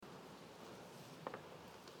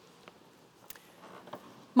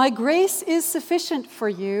My grace is sufficient for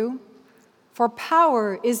you, for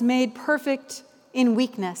power is made perfect in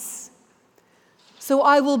weakness. So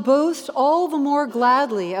I will boast all the more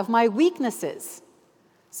gladly of my weaknesses,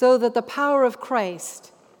 so that the power of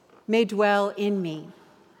Christ may dwell in me.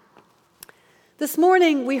 This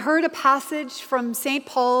morning, we heard a passage from St.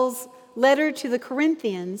 Paul's letter to the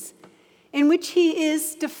Corinthians in which he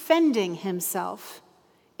is defending himself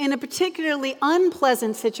in a particularly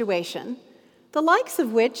unpleasant situation, the likes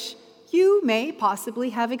of which you may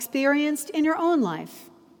possibly have experienced in your own life.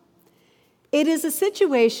 It is a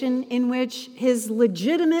situation in which his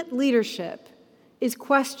legitimate leadership is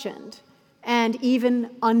questioned and even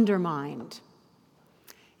undermined.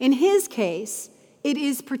 In his case, it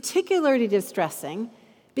is particularly distressing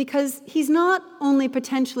because he's not only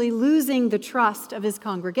potentially losing the trust of his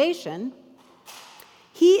congregation,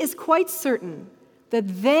 he is quite certain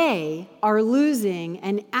that they are losing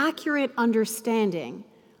an accurate understanding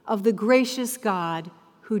of the gracious God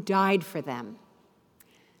who died for them.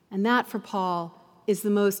 And that, for Paul, is the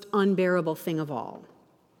most unbearable thing of all.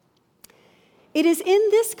 It is in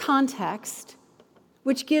this context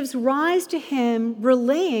which gives rise to him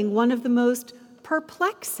relaying one of the most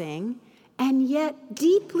perplexing and yet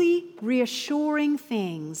deeply reassuring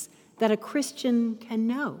things that a Christian can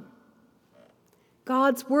know.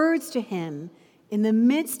 God's words to him in the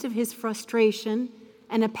midst of his frustration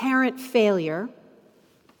and apparent failure: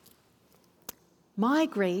 my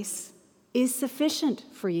grace is sufficient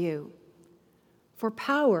for you, for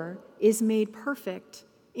power is made perfect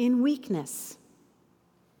in weakness.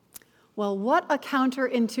 Well, what a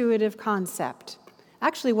counterintuitive concept.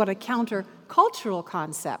 Actually, what a countercultural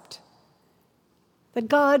concept. That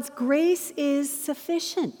God's grace is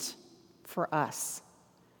sufficient for us.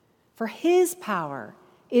 For his power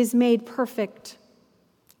is made perfect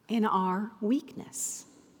in our weakness.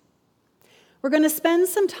 We're going to spend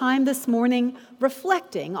some time this morning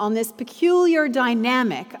reflecting on this peculiar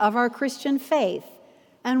dynamic of our Christian faith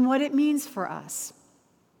and what it means for us.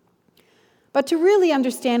 But to really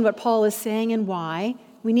understand what Paul is saying and why,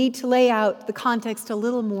 we need to lay out the context a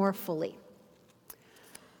little more fully.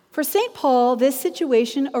 For St. Paul, this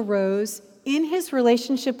situation arose in his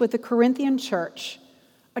relationship with the Corinthian church,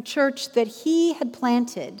 a church that he had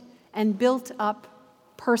planted and built up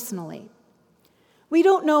personally. We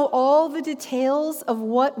don't know all the details of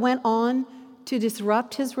what went on to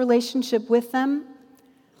disrupt his relationship with them,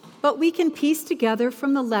 but we can piece together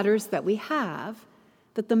from the letters that we have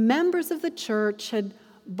that the members of the church had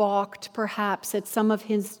balked perhaps at some of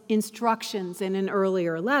his instructions in an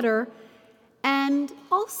earlier letter, and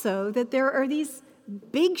also that there are these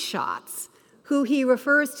big shots who he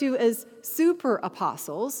refers to as super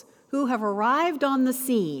apostles who have arrived on the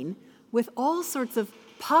scene with all sorts of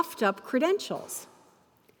puffed up credentials.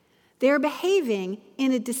 They're behaving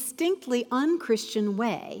in a distinctly unchristian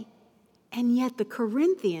way, and yet the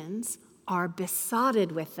Corinthians are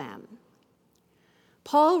besotted with them.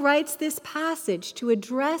 Paul writes this passage to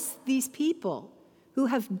address these people who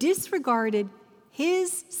have disregarded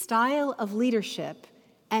his style of leadership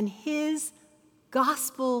and his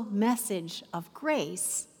gospel message of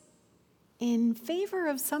grace in favor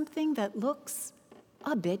of something that looks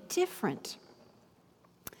a bit different.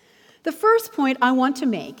 The first point I want to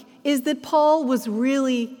make is that Paul was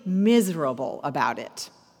really miserable about it.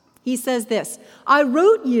 He says this: I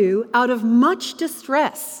wrote you out of much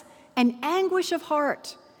distress and anguish of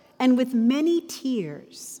heart, and with many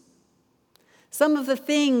tears. Some of the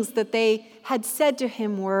things that they had said to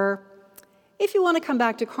him were, if you want to come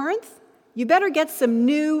back to Corinth, you better get some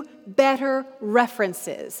new, better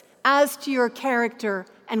references as to your character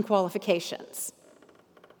and qualifications.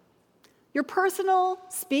 Your personal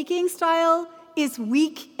speaking style is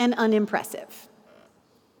weak and unimpressive.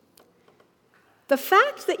 The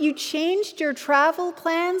fact that you changed your travel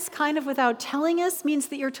plans kind of without telling us means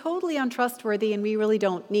that you're totally untrustworthy and we really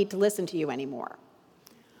don't need to listen to you anymore.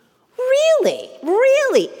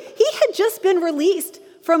 Really? He had just been released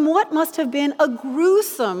from what must have been a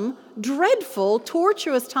gruesome, dreadful,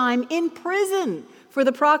 torturous time in prison for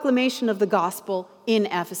the proclamation of the gospel in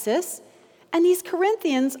Ephesus. And these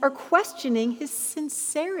Corinthians are questioning his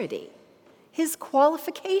sincerity, his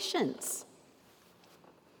qualifications.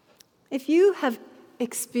 If you have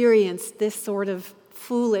experienced this sort of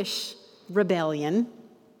foolish rebellion,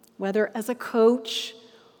 whether as a coach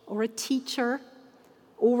or a teacher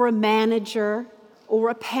or a manager or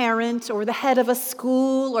a parent or the head of a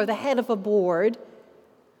school or the head of a board,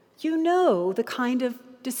 you know the kind of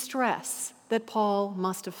distress that Paul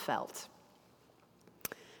must have felt.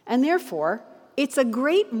 And therefore, it's a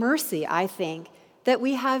great mercy, I think, that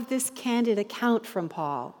we have this candid account from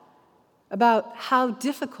Paul, about how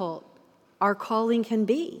difficult our calling can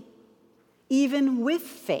be, even with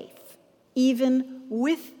faith, even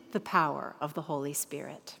with the power of the Holy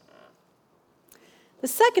Spirit. The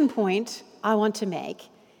second point I want to make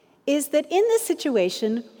is that in this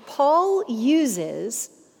situation, Paul uses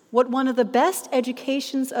what one of the best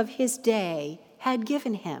educations of his day had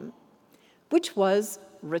given him, which was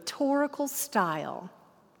rhetorical style.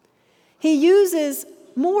 He uses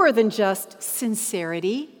more than just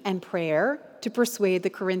sincerity and prayer to persuade the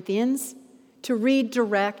Corinthians, to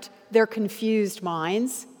redirect their confused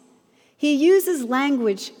minds. He uses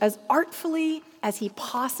language as artfully as he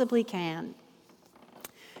possibly can.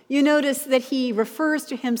 You notice that he refers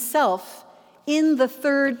to himself in the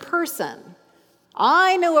third person.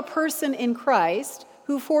 I know a person in Christ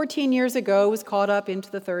who 14 years ago was caught up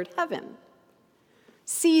into the third heaven.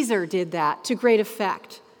 Caesar did that to great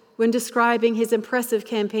effect when describing his impressive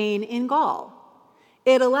campaign in Gaul.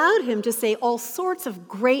 It allowed him to say all sorts of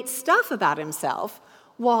great stuff about himself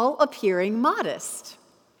while appearing modest.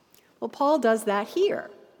 Well, Paul does that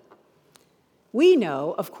here. We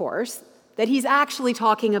know, of course, that he's actually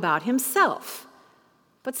talking about himself,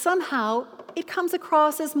 but somehow it comes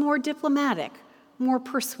across as more diplomatic, more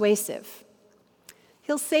persuasive.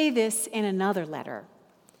 He'll say this in another letter.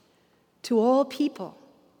 To all people,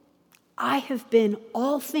 I have been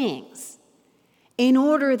all things in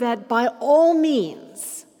order that by all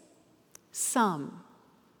means some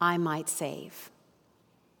I might save.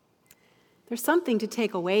 There's something to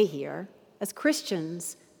take away here. As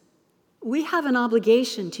Christians, we have an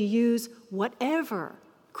obligation to use whatever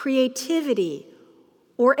creativity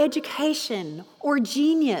or education or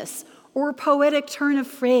genius or poetic turn of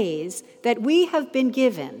phrase that we have been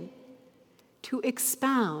given to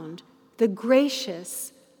expound the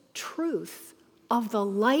gracious truth of the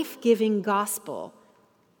life-giving gospel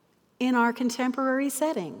in our contemporary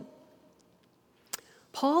setting.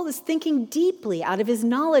 Paul is thinking deeply out of his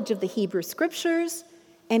knowledge of the Hebrew Scriptures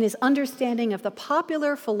and his understanding of the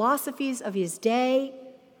popular philosophies of his day,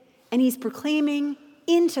 and he's proclaiming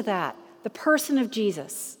into that the person of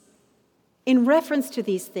Jesus in reference to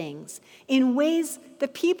these things in ways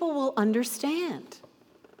that people will understand.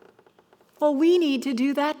 Well, we need to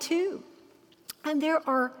do that too. And there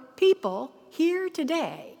are people here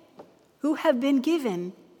today who have been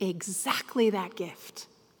given exactly that gift.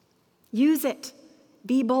 Use it.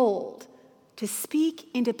 Be bold to speak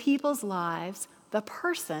into people's lives the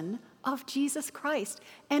person of Jesus Christ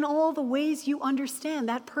and all the ways you understand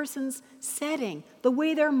that person's setting, the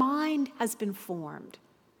way their mind has been formed.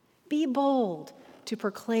 Be bold to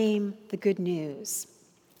proclaim the good news.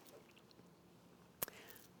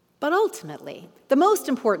 But ultimately, the most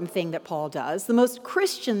important thing that Paul does, the most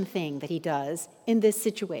Christian thing that he does in this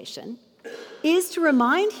situation, is to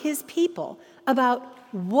remind his people about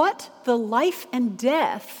what the life and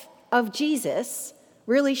death of Jesus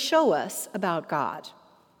really show us about God.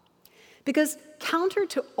 Because counter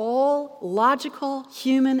to all logical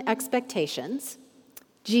human expectations,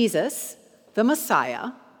 Jesus, the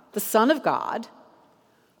Messiah, the Son of God,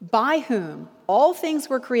 by whom all things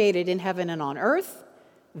were created in heaven and on earth,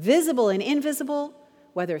 visible and invisible,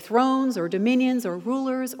 whether thrones or dominions or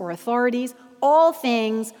rulers or authorities, all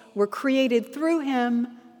things were created through him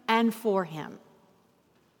and for him.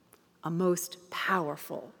 A most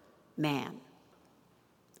powerful man.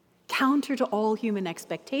 Counter to all human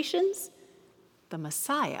expectations, the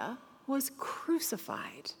Messiah was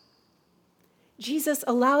crucified. Jesus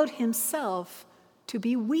allowed himself to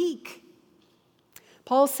be weak.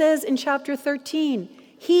 Paul says in chapter 13,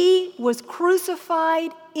 he was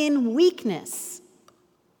crucified in weakness,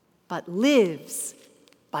 but lives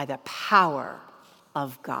by the power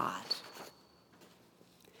of God.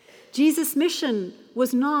 Jesus' mission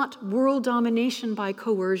was not world domination by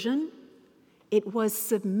coercion. It was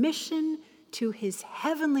submission to his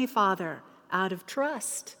heavenly Father out of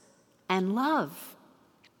trust and love,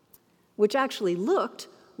 which actually looked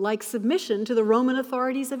like submission to the Roman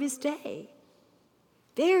authorities of his day.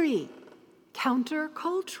 Very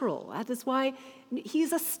countercultural. That is why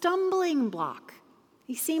he's a stumbling block.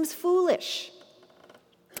 He seems foolish.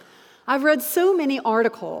 I've read so many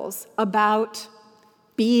articles about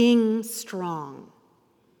being strong,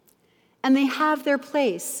 and they have their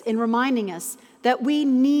place in reminding us that we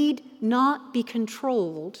need not be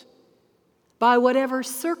controlled by whatever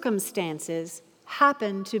circumstances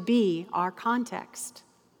happen to be our context.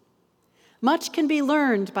 Much can be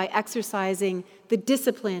learned by exercising the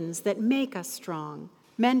disciplines that make us strong,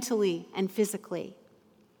 mentally and physically.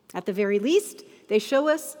 At the very least, they show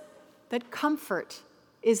us that comfort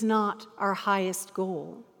is not our highest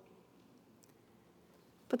goal.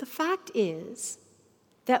 But the fact is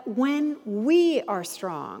that when we are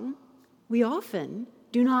strong, we often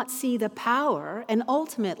do not see the power and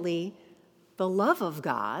ultimately the love of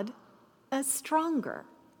God as stronger.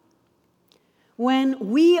 When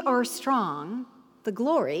we are strong, the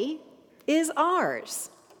glory is ours.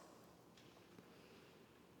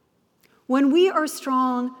 When we are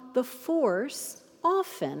strong, the force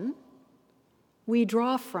often we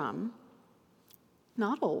draw from,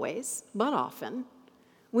 not always, but often,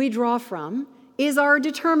 we draw from is our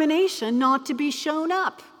determination not to be shown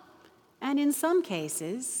up. And in some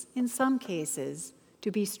cases, to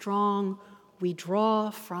be strong, we draw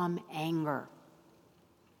from anger.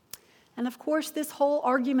 And of course, this whole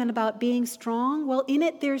argument about being strong, well, in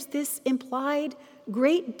it there's this implied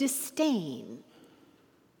great disdain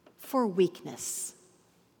for weakness.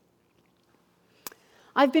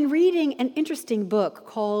 I've been reading an interesting book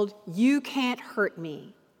called You Can't Hurt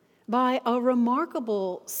Me by a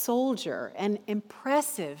remarkable soldier, an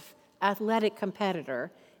impressive athletic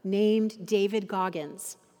competitor named David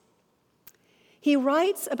Goggins. He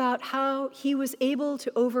writes about how he was able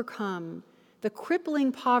to overcome the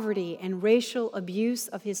crippling poverty and racial abuse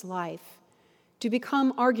of his life to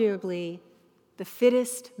become arguably the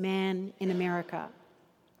fittest man in America,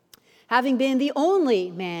 having been the only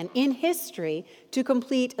man in history to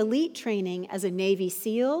complete elite training as a Navy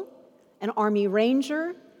SEAL, an Army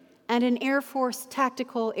Ranger, and an Air Force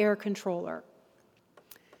tactical air controller.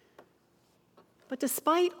 But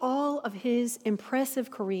despite all of his impressive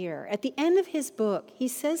career, at the end of his book, he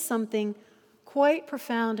says something quite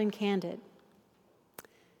profound and candid,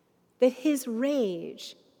 that his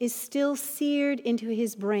rage is still seared into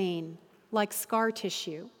his brain like scar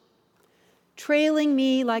tissue, trailing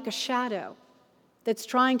me like a shadow that's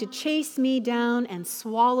trying to chase me down and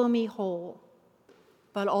swallow me whole,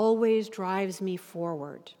 but always drives me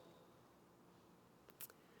forward.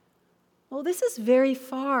 Well, this is very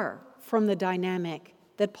far from the dynamic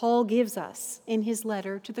that Paul gives us in his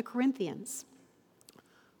letter to the Corinthians.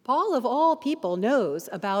 Paul, of all people, knows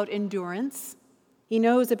about endurance. He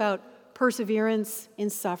knows about perseverance in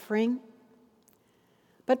suffering.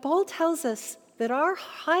 But Paul tells us that our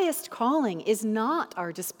highest calling is not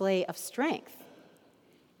our display of strength.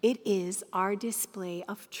 It is our display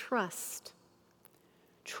of trust.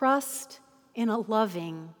 Trust in a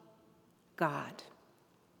loving God.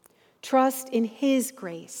 Trust in his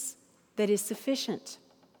grace that is sufficient.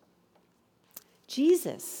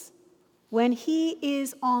 Jesus, when he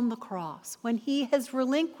is on the cross, when he has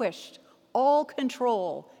relinquished all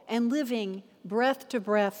control and living breath to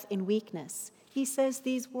breath in weakness, he says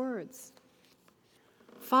these words,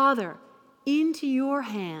 "Father, into your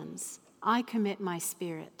hands I commit my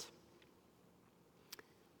spirit."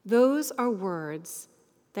 Those are words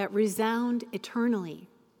that resound eternally.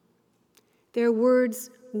 They're words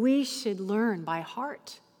we should learn by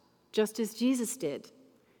heart, just as Jesus did.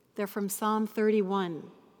 They're from Psalm 31.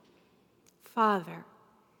 Father,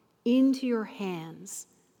 into your hands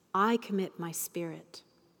I commit my spirit.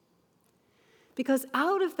 Because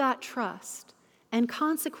out of that trust, and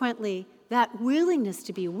consequently that willingness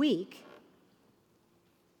to be weak,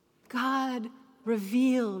 God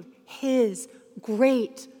revealed his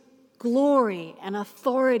great glory and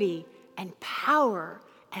authority and power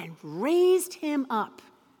and raised him up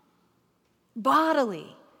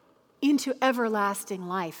bodily into everlasting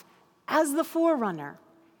life as the forerunner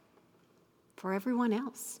for everyone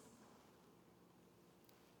else.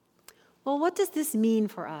 Well, what does this mean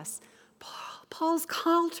for us? Paul's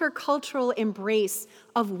countercultural embrace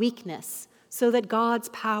of weakness so that God's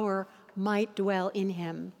power might dwell in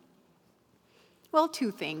him. Well,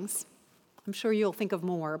 two things. I'm sure you'll think of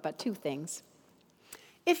more, but two things.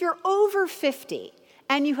 If you're over 50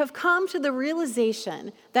 and you have come to the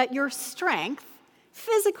realization that your strength,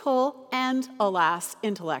 physical and, alas,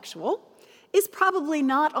 intellectual, is probably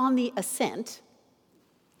not on the ascent,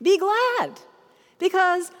 be glad,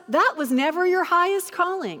 because that was never your highest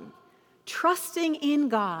calling. Trusting in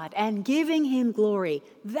God and giving him glory,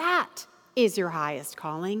 that is your highest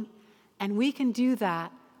calling, and we can do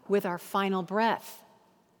that with our final breath.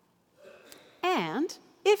 And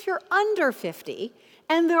if you're under 50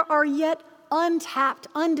 and there are yet untapped,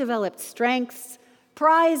 undeveloped strengths,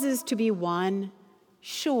 prizes to be won,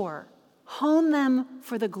 sure, hone them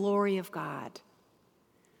for the glory of God.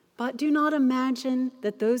 But do not imagine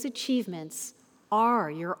that those achievements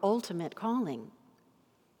are your ultimate calling.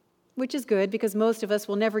 Which is good because most of us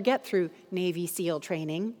will never get through Navy SEAL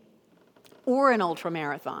training or an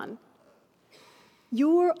ultramarathon.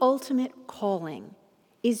 Your ultimate calling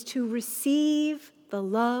is to receive the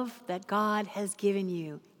love that God has given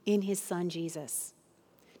you in his Son Jesus.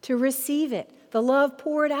 To receive it, the love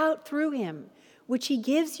poured out through him, which he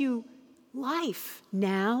gives you life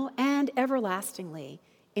now and everlastingly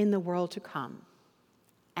in the world to come,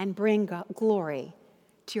 and bring glory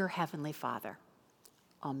to your heavenly Father.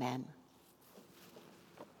 Amen.